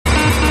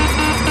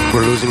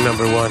We're losing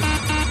number one.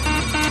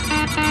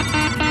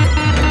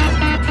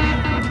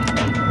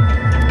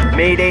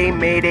 Mayday,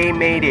 mayday,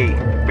 mayday.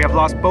 We have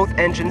lost both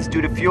engines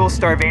due to fuel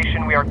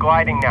starvation. We are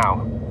gliding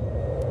now.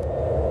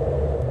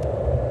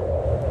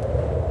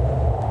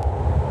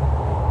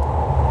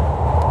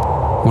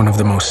 One of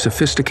the most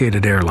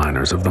sophisticated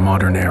airliners of the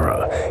modern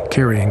era,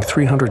 carrying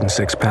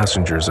 306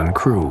 passengers and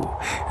crew,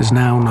 is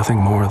now nothing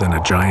more than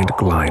a giant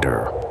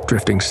glider,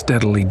 drifting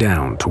steadily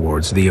down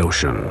towards the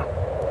ocean.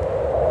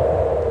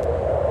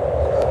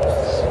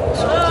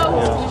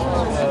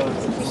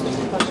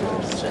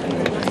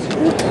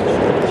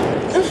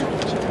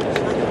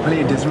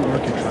 Honey, it doesn't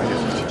work. You tried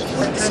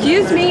it.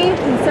 Excuse me,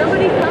 can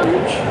somebody come?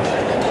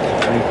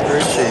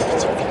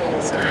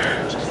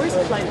 Where's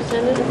the flight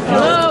attendant?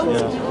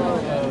 Hello?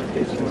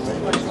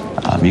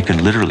 You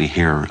could literally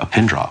hear a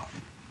pin drop.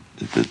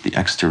 The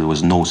exterior, there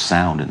was no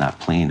sound in that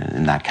plane,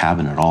 in that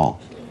cabin at all.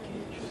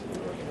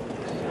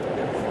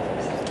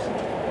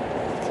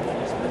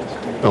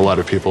 A lot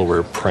of people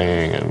were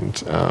praying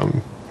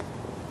and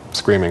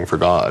screaming for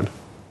God.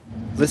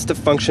 List of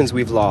functions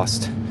we've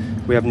lost.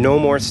 We have no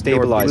more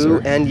stabilizer,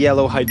 blue and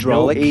yellow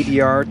hydraulic, no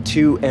ADR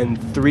 2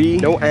 and 3,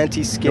 no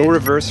anti-skid, no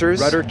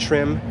reversers, rudder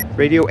trim,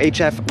 radio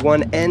HF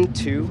 1 and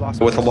 2.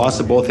 With the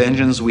loss of both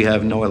engines, we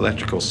have no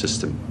electrical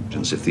system.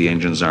 If the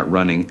engines aren't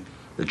running,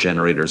 the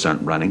generators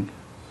aren't running,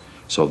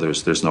 so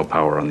there's no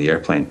power on the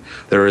airplane.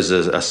 There is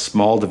a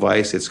small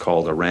device, it's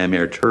called a ram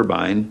air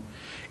turbine.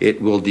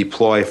 It will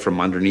deploy from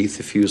underneath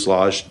the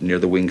fuselage near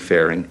the wing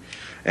fairing,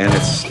 and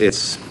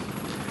it's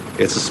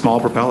a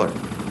small propeller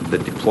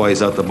that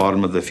deploys out the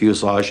bottom of the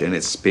fuselage and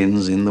it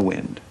spins in the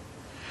wind.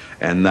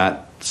 And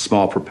that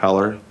small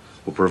propeller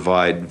will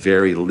provide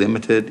very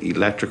limited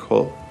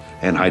electrical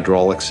and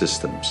hydraulic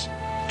systems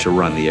to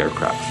run the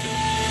aircraft.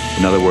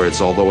 In other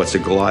words, although it's a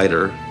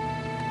glider,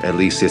 at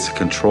least it's a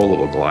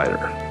controllable glider.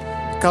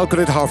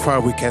 Calculate how far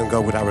we can go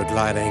with our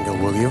glide angle,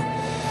 will you?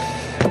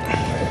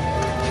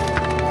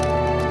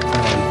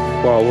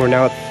 Well, we're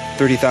now at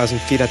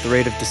 30,000 feet at the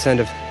rate of descent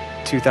of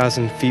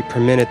 2,000 feet per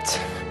minute.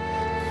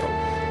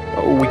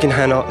 We can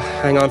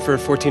hang on for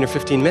 14 or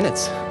 15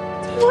 minutes.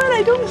 What?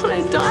 I don't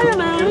want to die on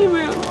our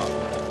honeymoon.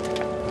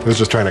 I was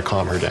just trying to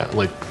calm her down,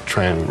 like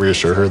try and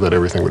reassure her that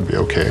everything would be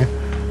okay.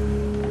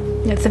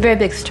 It's a very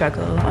big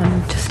struggle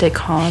to stay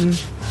calm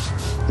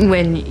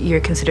when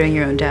you're considering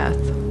your own death.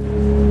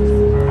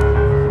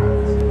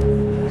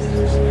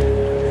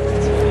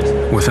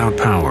 Without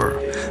power,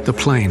 the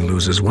plane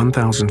loses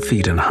 1,000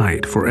 feet in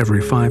height for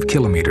every 5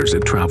 kilometers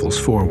it travels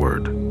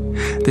forward.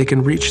 They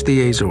can reach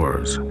the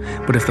Azores,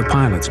 but if the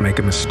pilots make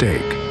a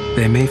mistake,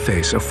 they may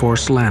face a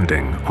forced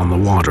landing on the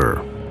water.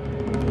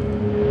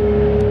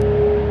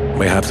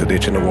 We have to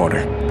ditch in the water.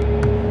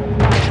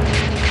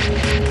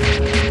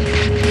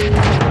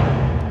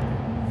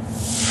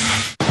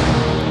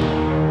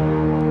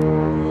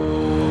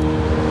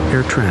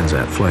 Air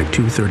Transat Flight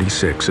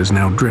 236 is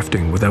now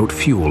drifting without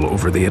fuel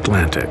over the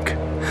Atlantic.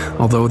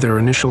 Although their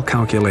initial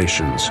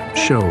calculations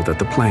show that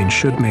the plane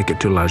should make it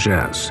to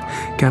Lajes,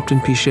 Captain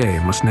Pichet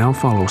must now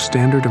follow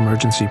standard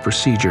emergency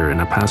procedure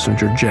in a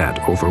passenger jet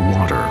over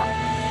water.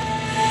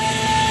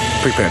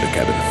 Prepare the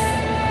cabin.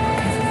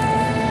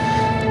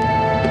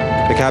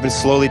 The cabin's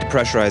slowly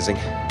depressurizing.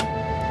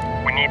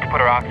 We need to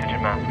put our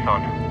oxygen masks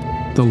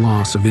on. The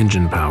loss of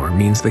engine power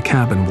means the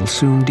cabin will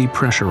soon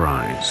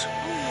depressurize.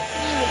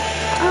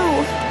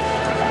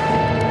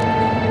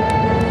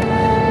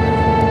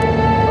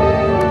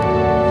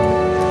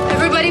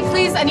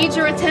 I need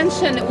your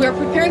attention. We're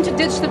preparing to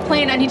ditch the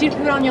plane. I need you to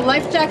put on your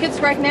life jackets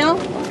right now.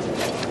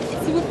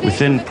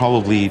 Within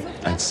probably,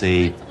 I'd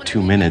say,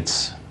 2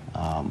 minutes,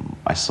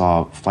 I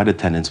saw flight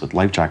attendants with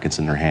life jackets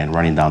in their hand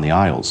running down the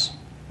aisles.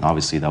 And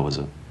obviously, that was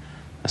a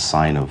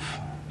sign of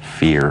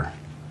fear.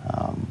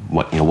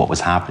 What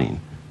was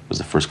happening was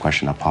the first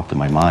question that popped in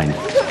my mind.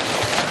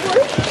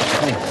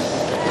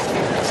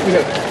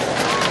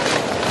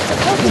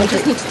 I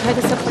just need to tie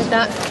this up like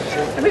that.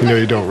 You know,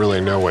 you don't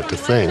really know what to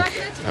think.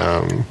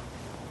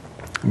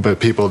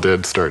 But people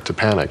did start to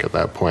panic at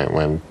that point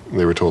when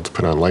they were told to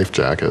put on life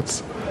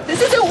jackets.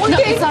 This isn't working. No,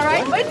 it's all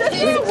right. It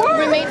doesn't work.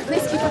 Remain,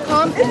 please keep her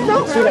calm. It's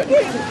not working.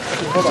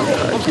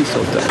 He's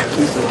so dead.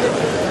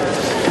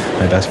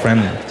 My best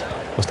friend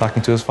was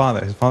talking to his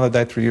father. His father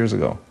died 3 years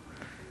ago.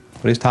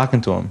 But he's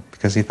talking to him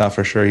because he thought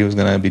for sure he was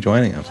going to be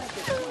joining him.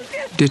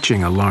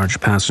 Ditching a large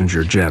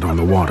passenger jet on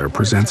the water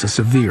presents a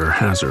severe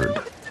hazard.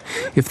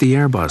 If the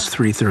Airbus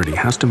 330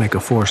 has to make a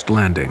forced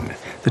landing,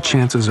 the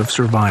chances of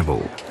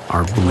survival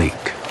are bleak.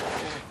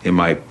 In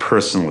my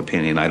personal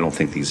opinion, I don't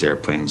think these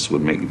airplanes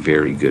would make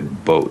very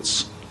good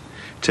boats.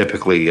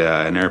 Typically,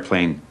 an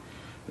airplane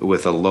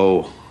with a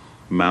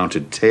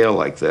low-mounted tail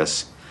like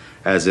this,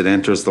 as it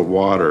enters the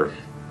water,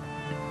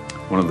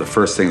 one of the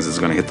first things that's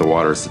going to hit the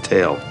water is the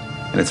tail,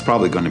 and it's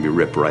probably going to be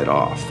ripped right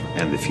off,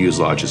 and the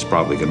fuselage is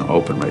probably going to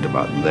open right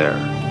about in there.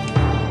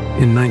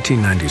 In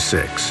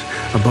 1996,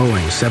 a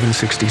Boeing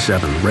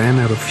 767 ran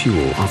out of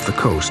fuel off the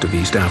coast of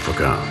East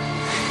Africa.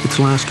 Its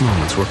last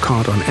moments were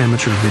caught on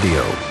amateur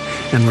video,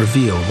 and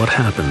reveal what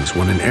happens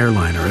when an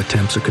airliner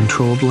attempts a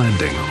controlled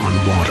landing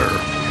on water.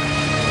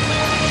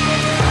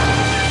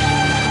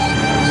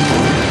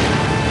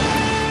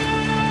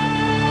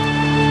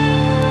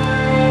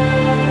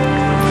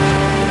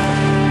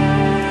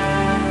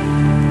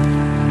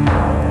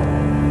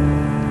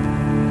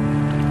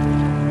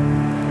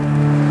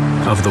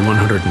 Of the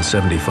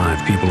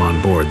 175 people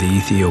on board the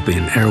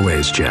Ethiopian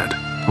Airways jet,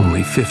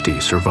 only 50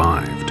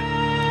 survived.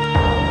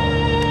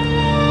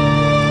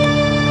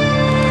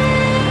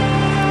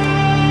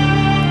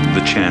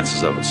 The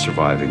chances of it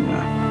surviving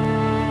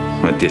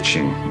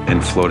ditching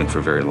and floating for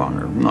very long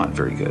are not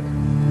very good.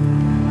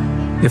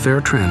 If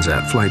Air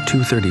Transat Flight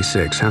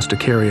 236 has to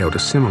carry out a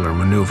similar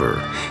maneuver,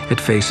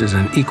 it faces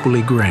an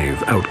equally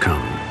grave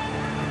outcome.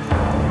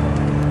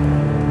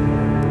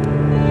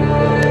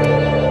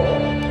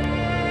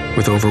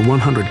 With over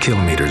 100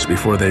 kilometers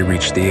before they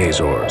reach the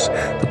Azores,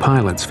 the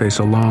pilots face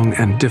a long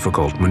and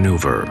difficult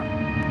maneuver.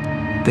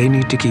 They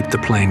need to keep the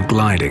plane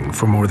gliding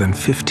for more than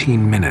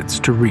 15 minutes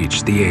to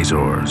reach the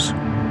Azores.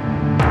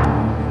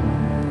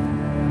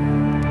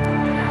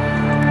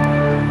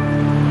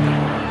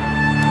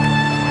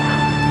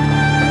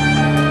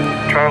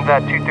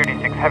 Transat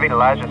 236 Heavy to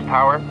Lajes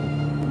Tower.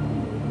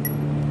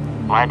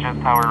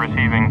 Lajes Tower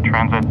receiving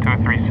Transat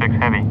 236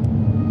 Heavy.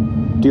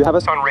 Do you have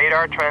us on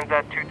radar,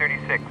 Transat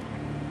 236?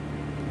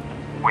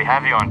 We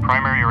have you on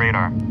primary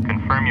radar.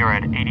 Confirm you're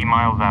at 80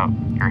 miles out.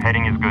 Your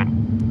heading is good.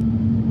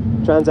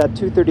 Transat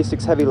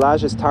 236 Heavy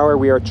Lajes Tower,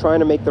 we are trying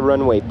to make the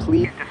runway.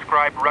 Please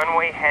describe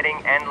runway, heading,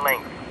 and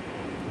length.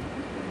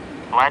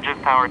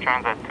 Lajes Tower,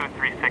 Transat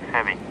 236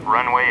 Heavy.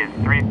 Runway is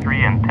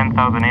 33 and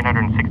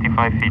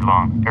 10,865 feet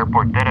long.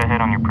 Airport dead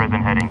ahead on your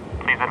present heading.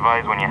 Please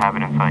advise when you have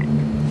it in sight.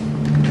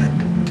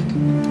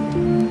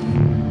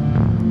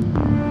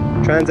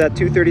 Transat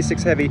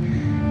 236 Heavy,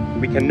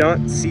 we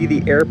cannot see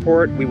the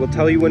airport. We will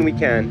tell you when we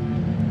can.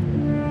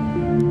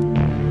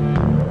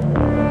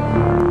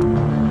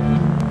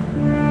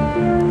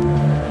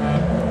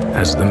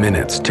 As the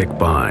minutes tick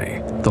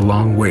by, the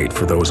long wait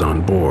for those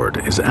on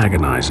board is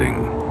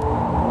agonizing.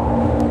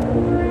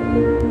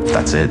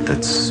 That's it.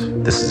 This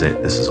is it.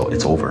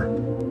 It's over.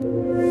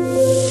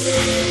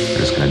 They're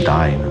just gonna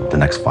die in the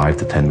next 5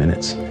 to 10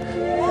 minutes.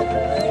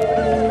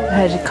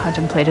 I had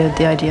contemplated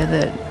the idea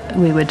that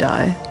we would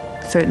die,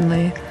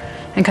 certainly.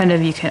 And kind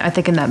of I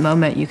think in that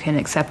moment you can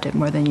accept it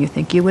more than you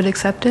think you would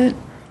accept it.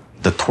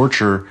 The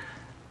torture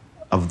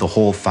of the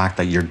whole fact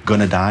that you're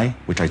gonna die,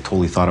 which I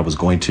totally thought I was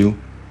going to,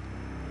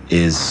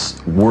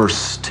 is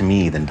worse to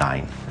me than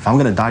dying. If I'm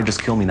gonna die,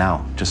 just kill me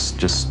now. Just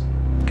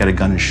get a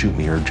gun and shoot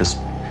me, or just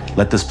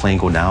let this plane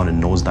go down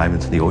and nosedive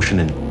into the ocean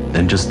and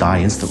then just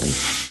die instantly.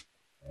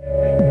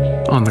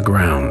 On the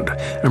ground,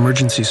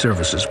 emergency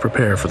services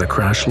prepare for the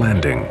crash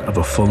landing of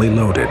a fully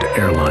loaded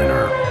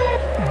airliner.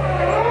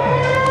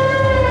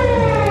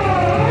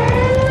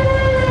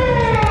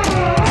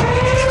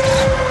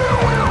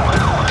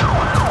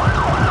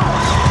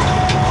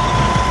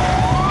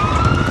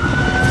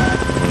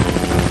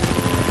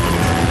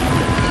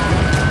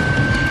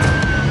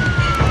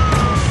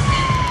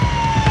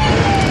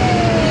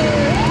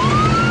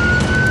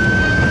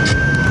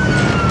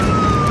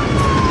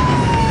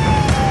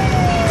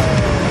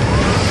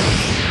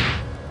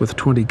 With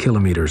 20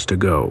 kilometers to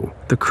go,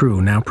 the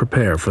crew now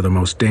prepare for the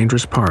most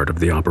dangerous part of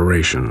the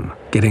operation,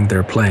 getting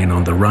their plane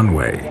on the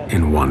runway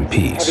in one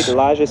piece. Heavy to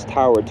Lajes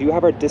Tower, do you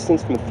have our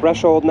distance from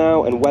threshold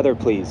now and weather,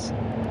 please?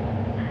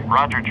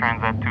 Roger,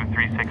 Transat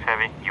 236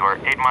 Heavy. You are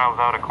 8 miles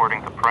out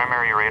according to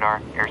primary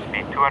radar.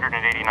 Airspeed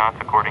 280 knots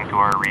according to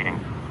our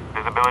readings.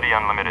 Visibility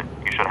unlimited.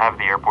 You should have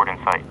the airport in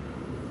sight.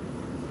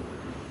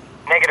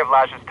 Negative,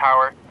 Lajes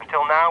Tower.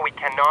 Until now, we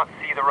cannot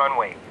see the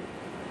runway.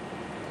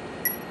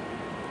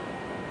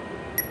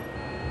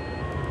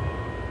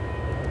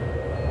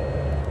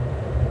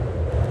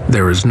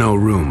 There is no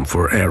room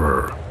for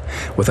error.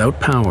 Without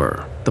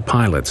power, the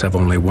pilots have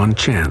only one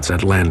chance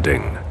at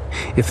landing.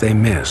 If they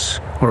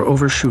miss or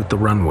overshoot the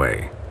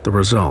runway, the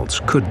results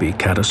could be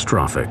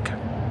catastrophic.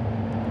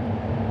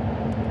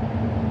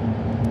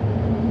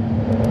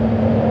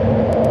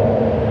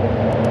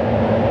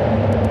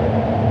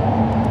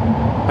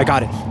 I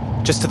got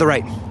it. Just to the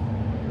right.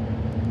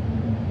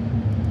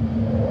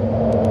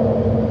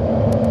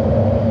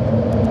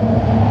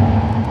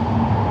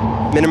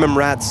 Minimum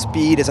RAD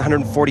speed is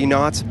 140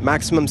 knots.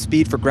 Maximum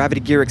speed for gravity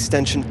gear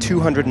extension,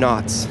 200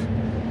 knots.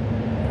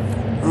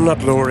 I'm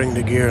not lowering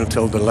the gear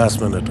until the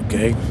last minute,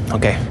 okay?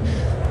 Okay.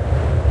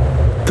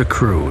 The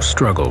crew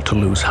struggle to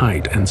lose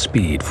height and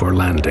speed for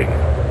landing.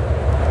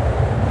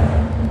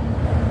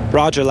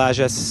 Roger,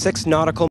 Lajes. 6 nautical